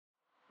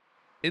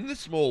In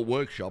this small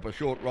workshop, a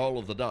short roll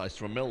of the dice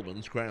from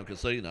Melbourne's Crown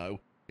Casino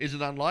is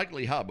an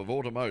unlikely hub of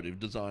automotive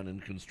design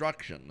and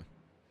construction.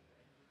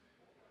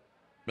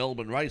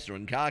 Melbourne racer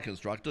and car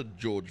constructor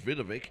George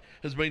Vidovic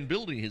has been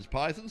building his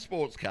Python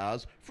sports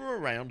cars for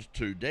around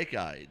 2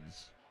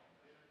 decades.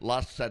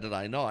 Last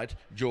Saturday night,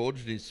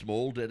 George and his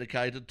small,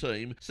 dedicated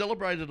team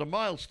celebrated a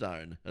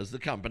milestone as the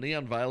company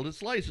unveiled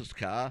its latest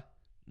car,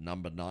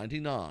 number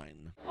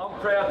 99. I'm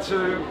proud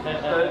to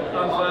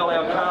unveil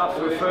our car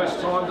for the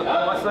first time, the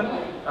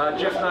Python.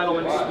 Jeff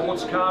Nadelman's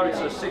sports car. It's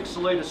a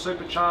 6-litre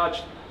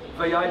supercharged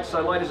V8,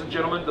 so ladies and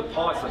gentlemen, the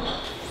Python.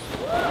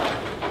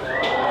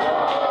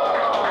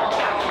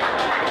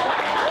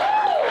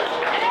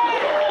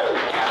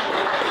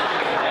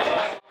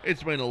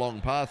 It's been a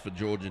long path for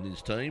George and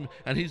his team,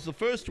 and he's the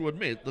first to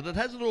admit that it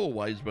hasn't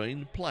always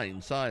been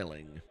plain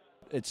sailing.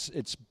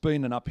 It's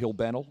been an uphill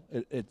battle.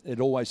 It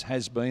always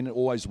has been, it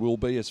always will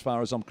be as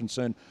far as I'm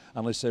concerned,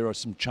 unless there are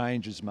some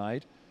changes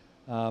made.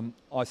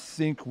 I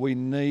think we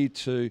need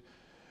to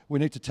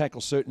tackle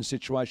certain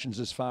situations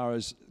as far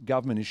as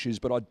government issues,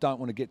 but I don't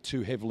want to get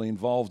too heavily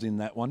involved in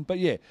that one. But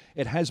yeah,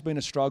 it has been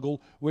a struggle.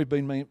 We've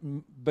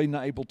been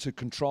able to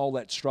control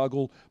that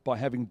struggle by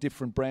having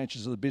different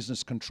branches of the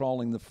business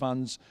controlling the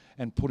funds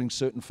and putting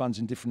certain funds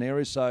in different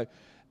areas. So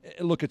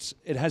look,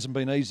 it hasn't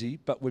been easy,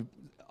 but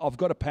I've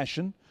got a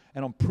passion.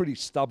 And I'm pretty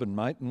stubborn,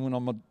 mate, and when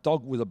I'm a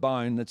dog with a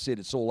bone, that's it,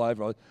 it's all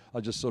over. I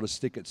just sort of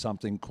stick at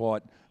something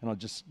and I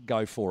just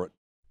go for it.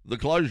 The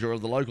closure of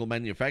the local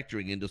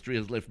manufacturing industry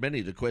has left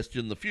many to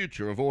question the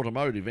future of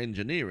automotive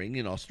engineering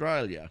in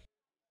Australia.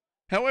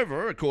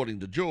 However,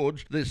 according to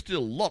George, there's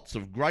still lots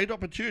of great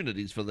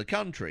opportunities for the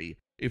country,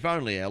 if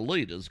only our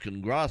leaders can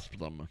grasp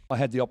them. I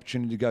had the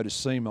opportunity to go to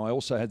SEMA. I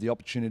also had the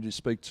opportunity to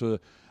speak to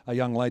a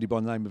young lady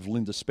by the name of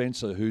Linda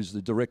Spencer, who's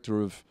the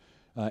Director of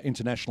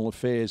International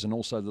Affairs and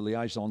also the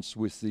liaisons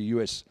with the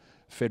US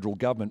federal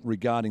government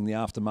regarding the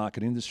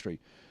aftermarket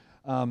industry.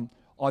 I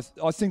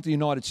think the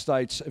United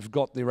States have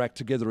got their act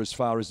together as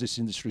far as this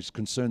industry is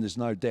concerned. There's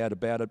no doubt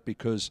about it,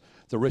 because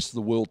the rest of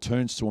the world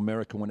turns to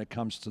America when it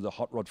comes to the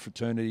hot rod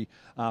fraternity,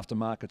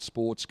 aftermarket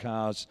sports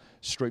cars,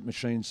 street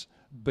machines,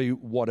 be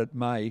what it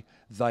may.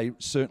 They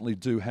certainly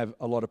do have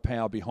a lot of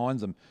power behind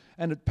them,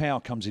 and power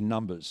comes in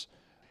numbers.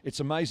 It's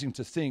amazing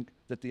to think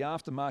that the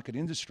aftermarket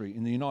industry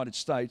in the United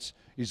States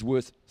is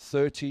worth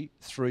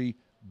 $33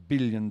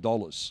 billion.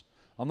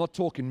 I'm not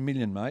talking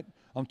million, mate.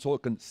 I'm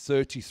talking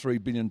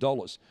 $33 billion.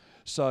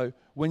 So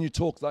when you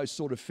talk those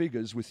sort of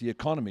figures with the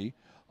economy,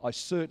 I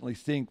certainly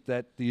think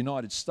that the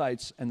United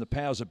States and the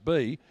powers that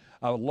be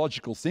are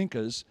logical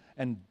thinkers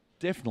and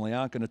definitely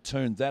aren't going to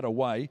turn that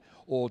away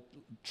or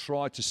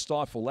try to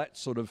stifle that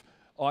sort of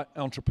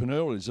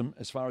entrepreneurialism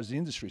as far as the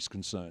industry is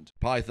concerned.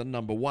 Python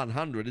number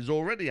 100 is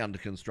already under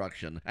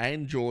construction,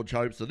 and George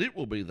hopes that it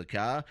will be the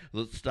car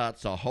that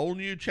starts a whole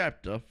new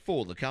chapter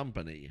for the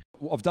company.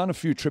 I've done a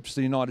few trips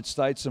to the United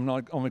States, and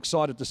I'm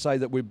excited to say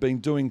that we've been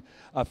doing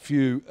a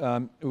few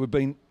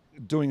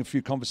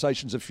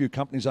conversations, a few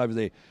companies over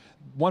there.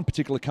 One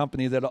particular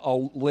company that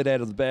I'll let out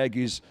of the bag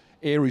is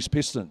Aries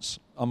Pistons.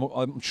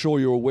 I'm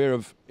sure you're aware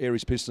of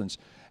Aries Pistons.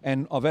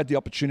 And I've had the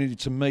opportunity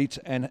to meet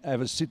and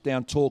have a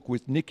sit-down talk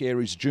with Nick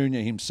Aries Jr.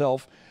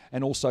 himself,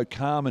 and also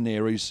Carmen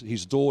Aries,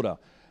 his daughter.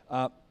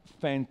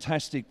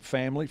 Fantastic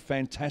family,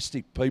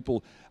 fantastic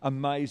people,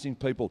 amazing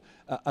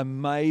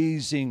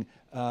amazing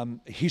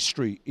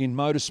history in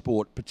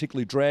motorsport,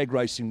 particularly drag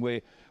racing,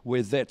 where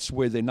that's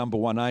where their number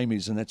one aim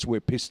is, and that's where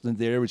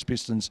the Aries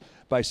Pistons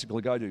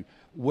basically go to.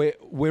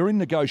 We're in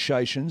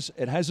negotiations.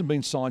 It hasn't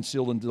been signed,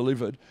 sealed and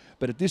delivered,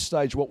 but at this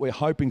stage what we're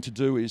hoping to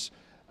do is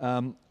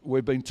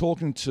we've been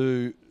talking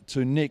to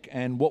Nick,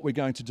 and what we're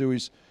going to do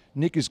is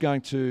Nick is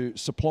going to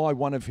supply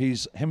one of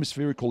his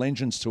hemispherical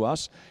engines to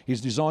us. He's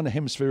designed a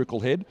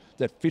hemispherical head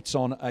that fits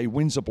on a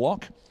Windsor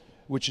block,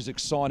 which is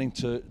exciting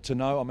to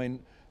know. I mean,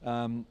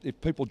 if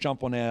people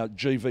jump on our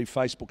GV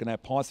Facebook and our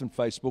Python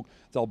Facebook,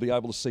 they'll be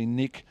able to see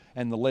Nick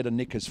and the letter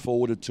Nick has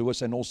forwarded to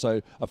us, and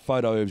also a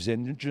photo of his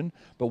engine.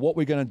 But what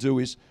we're going to do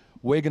is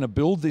we're going to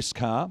build this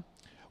car,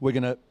 we're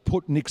going to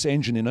put Nick's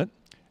engine in it,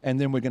 and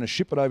then we're going to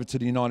ship it over to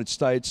the United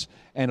States,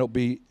 and it'll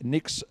be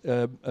Nick's,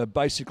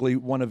 basically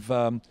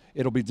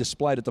it'll be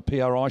displayed at the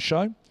PRI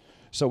show.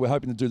 So we're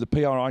hoping to do the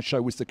PRI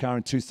show with the car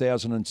in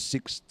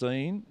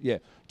 2016. Yeah,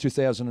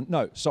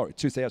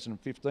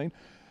 2015.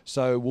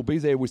 So we'll be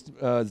there with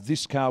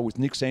this car with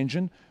Nick's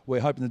engine. We're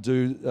hoping to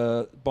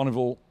do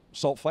Bonneville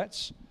Salt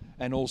Flats,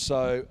 and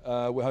also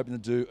we're hoping to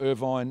do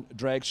Irvine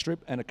drag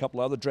strip and a couple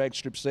other drag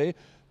strips there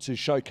to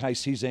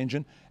showcase his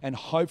engine, and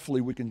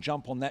hopefully we can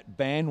jump on that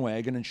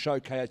bandwagon and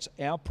showcase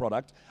our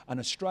product, an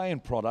Australian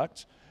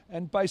product,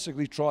 and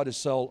basically try to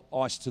sell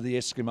ice to the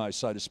Eskimos,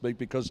 so to speak,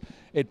 because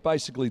it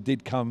basically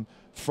did come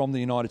from the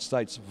United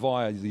States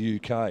via the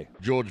UK.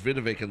 George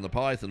Vidovic and the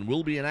Python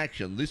will be in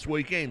action this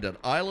weekend at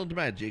Island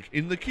Magic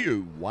in the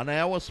Q 1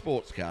 hour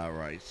sports car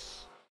race.